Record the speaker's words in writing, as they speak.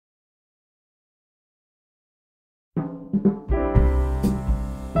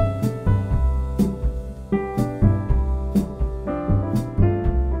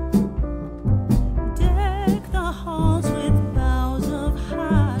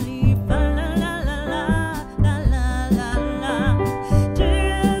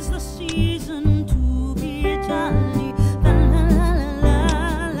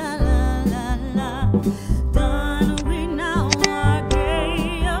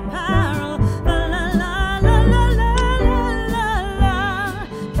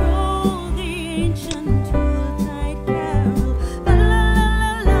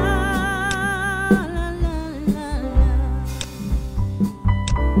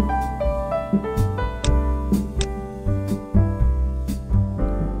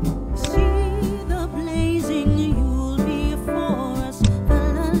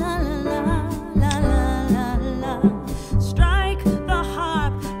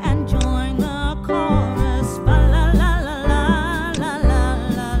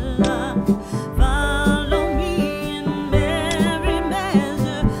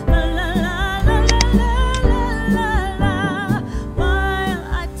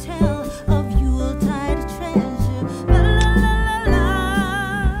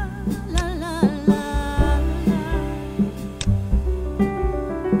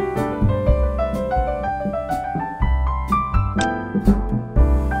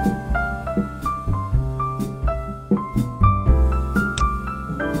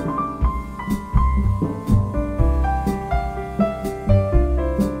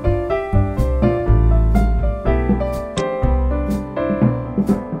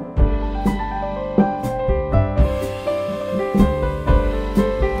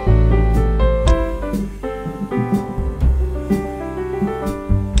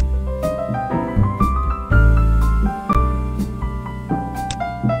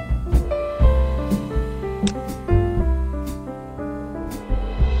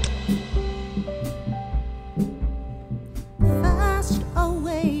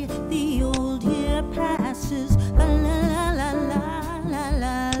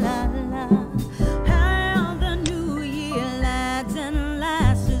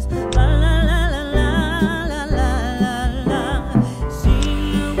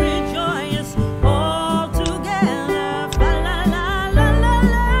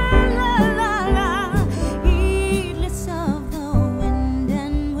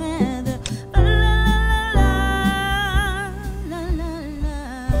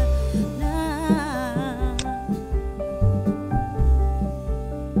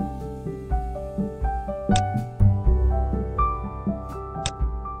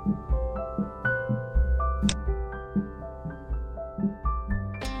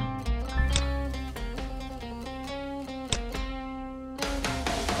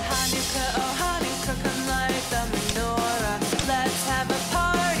Hanukkah, oh Hanukkah, come light the menorah. Let's have a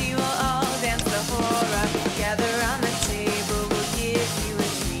party, we'll all dance the hora. Gather round the table, we'll give you a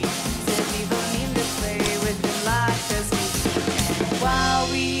treat. Said we will need to play with the light as we do. And while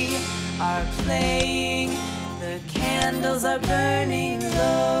we are playing, the candles are burning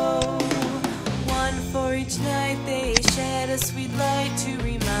low. One for each night they shed a sweet light to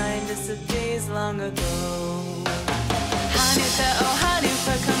remind us of days long ago. Hanukkah, oh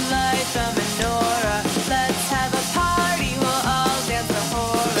Hanukkah, come light the menorah. Let's have a party, we'll all dance the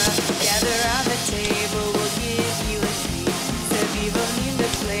hora. Gather round the table, we'll give you a treat. Said we will need to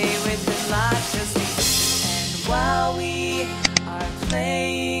play with the light as we do. And while we are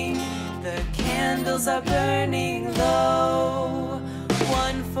playing, the candles are burning low.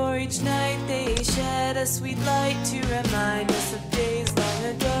 One for each night they shed a sweet light to remind us of days long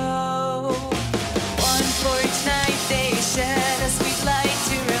ago. One for each night they shed a sweet